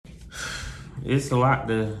It's a lot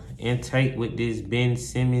to intake with this Ben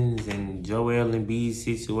Simmons and Joel Embiid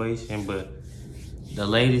situation, but the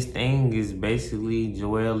latest thing is basically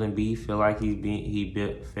Joel Embiid feel like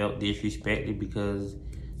felt disrespected because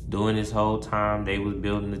during this whole time they was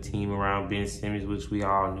building the team around Ben Simmons, which we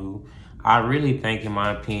all knew. I really think, in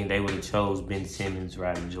my opinion, they would have chose Ben Simmons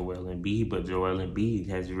rather than Joel Embiid, but Joel Embiid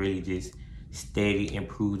has really just steady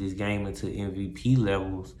improved his game into MVP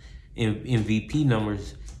levels, MVP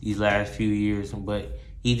numbers these last few years, but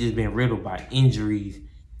he just been riddled by injuries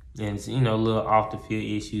and little off the field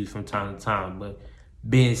issues from time to time. But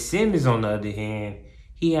Ben Simmons, on the other hand,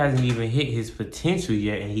 he hasn't even hit his potential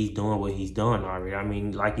yet, and he's doing what he's done already. I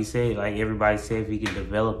mean, like you said, like everybody said, if he can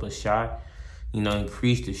develop a shot,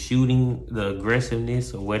 increase the shooting, the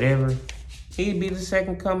aggressiveness, or whatever, he'd be the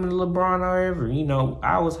second coming to LeBron or ever.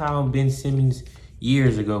 I was high on Ben Simmons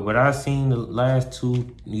years ago, but I've seen the last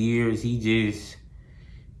 2 years, he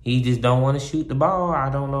just don't want to shoot the ball. I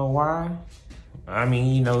don't know why. I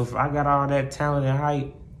mean, if I got all that talent and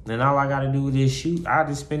height, then all I got to do is just shoot. I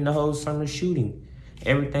just spend the whole summer shooting.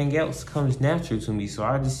 Everything else comes natural to me. So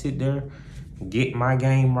I just sit there, get my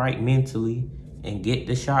game right mentally, and get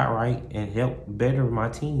the shot right and help better my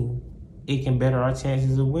team. It can better our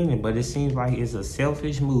chances of winning. But it seems like it's a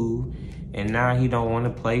selfish move. And now he don't want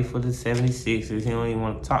to play for the 76ers. He don't even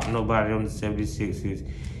want to talk to nobody on the 76ers.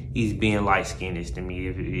 He's being light-skinned to me.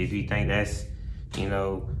 If you think that's,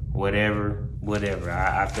 whatever.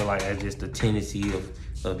 I feel like that's just a tendency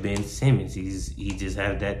of Ben Simmons. He just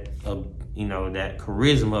have that, that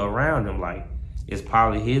charisma around him. Like, it's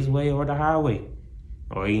probably his way or the highway.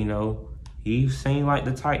 Or, he seemed like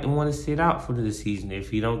the type to want to sit out for the season if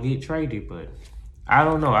he don't get traded. But I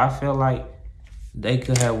don't know. I feel like they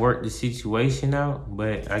could have worked the situation out,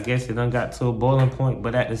 but I guess it done got to a boiling point.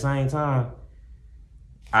 But at the same time,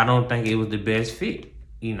 I don't think it was the best fit.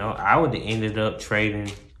 I would have ended up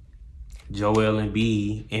trading Joel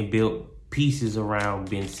Embiid and built pieces around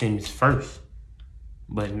Ben Simmons first.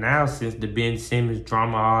 But now, since the Ben Simmons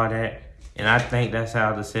drama, all that, and I think that's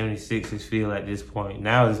how the 76ers feel at this point.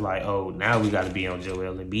 Now it's like, oh, now we got to be on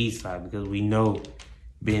Joel Embiid's side because we know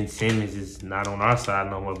Ben Simmons is not on our side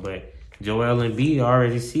no more. But Joel Embiid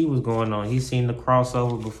already see what's going on. He seen the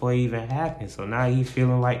crossover before it even happened. So now he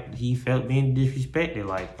feeling like he felt being disrespected.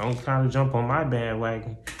 Like, don't kind of jump on my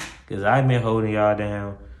bandwagon because I've been holding y'all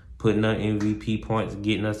down, putting up MVP points,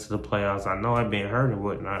 getting us to the playoffs. I know I've been hurt and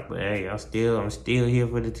whatnot, but hey, I'm still here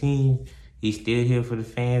for the team. He's still here for the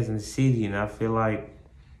fans in the city, and I feel like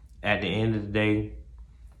at the end of the day,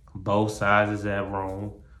 both sides is at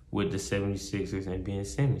wrong with the 76ers and Ben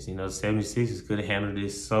Simmons. The 76ers could have handled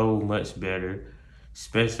this so much better,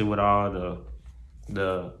 especially with all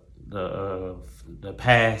the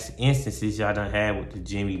past instances y'all done had with the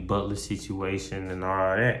Jimmy Butler situation and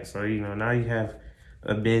all that. So, now you have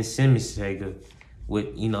a Ben Simmons saga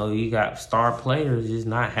with, you got star players just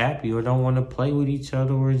not happy or don't want to play with each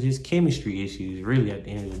other, or just chemistry issues, really, at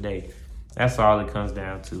the end of the day. That's all it comes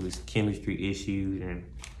down to, is chemistry issues. And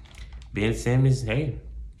Ben Simmons, hey,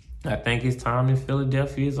 I think his time in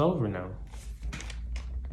Philadelphia is over now.